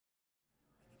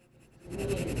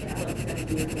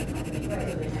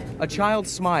A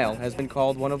child's smile has been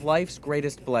called one of life's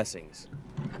greatest blessings.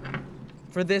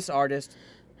 For this artist,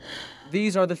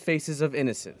 these are the faces of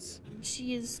innocence.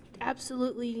 She is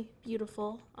absolutely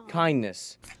beautiful.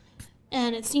 Kindness.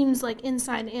 And it seems like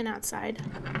inside and outside.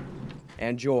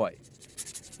 And joy.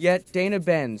 Yet Dana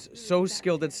Benz, so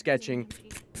skilled at sketching,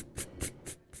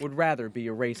 would rather be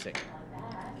erasing.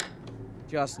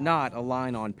 Just not a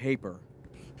line on paper.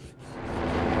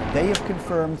 They have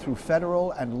confirmed through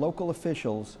federal and local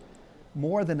officials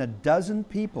more than a dozen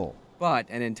people, But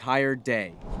an entire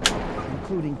day.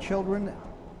 including children,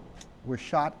 were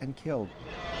shot and killed.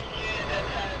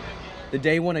 The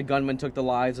day when a gunman took the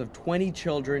lives of 20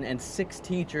 children and 6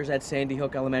 teachers at Sandy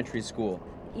Hook Elementary School.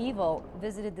 Evo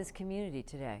visited this community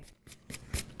today.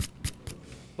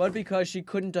 But because she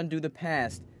couldn't undo the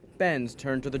past, Benz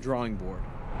turned to the drawing board.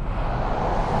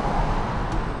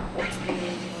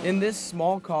 In this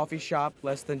small coffee shop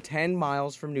less than 10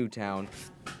 miles from Newtown,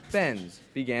 Benz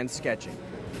began sketching,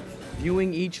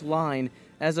 viewing each line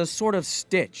as a sort of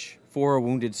stitch for a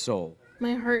wounded soul.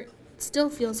 My heart still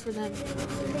feels for them.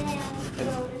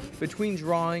 Between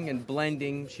drawing and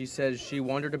blending, she says she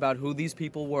wondered about who these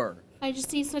people were. I just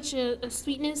see such a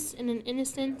sweetness and an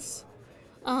innocence.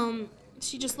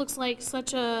 She just looks like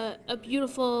such a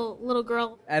beautiful little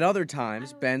girl. At other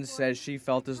times, Benz says she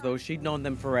felt as though she'd known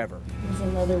them forever. There's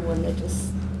another one that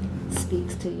just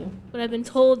speaks to you. But I've been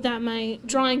told that my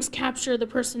drawings capture the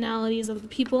personalities of the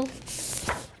people.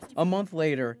 A month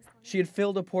later, she had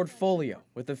filled a portfolio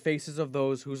with the faces of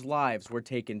those whose lives were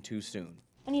taken too soon.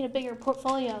 I need a bigger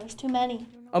portfolio. There's too many.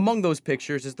 Among those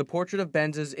pictures is the portrait of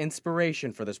Benz's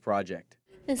inspiration for this project.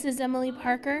 This is Emily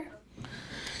Parker.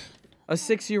 A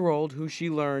 6-year-old who she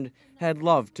learned had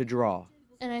loved to draw.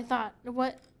 And I thought,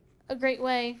 what a great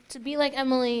way to be like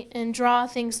Emily and draw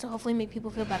things to hopefully make people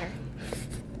feel better.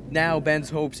 Now Benz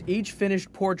hopes each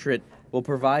finished portrait will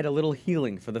provide a little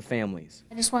healing for the families.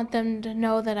 I just want them to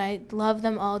know that I love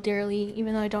them all dearly,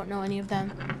 even though I don't know any of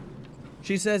them.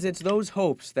 She says it's those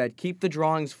hopes that keep the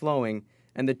drawings flowing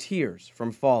and the tears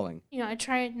from falling. You know, I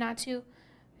try not to.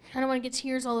 I don't want to get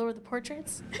tears all over the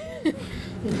portraits. They're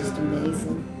just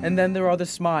amazing. And then there are the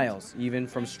smiles, even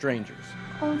from strangers.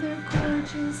 Oh, they're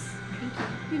gorgeous.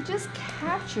 You've just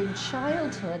captured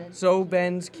childhood. So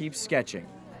Benz keeps sketching.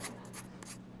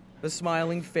 The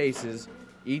smiling faces,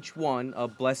 each one a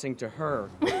blessing to her,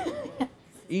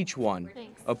 each one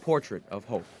Thanks. a portrait of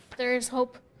hope. There is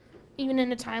hope. Even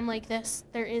in a time like this,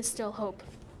 there is still hope.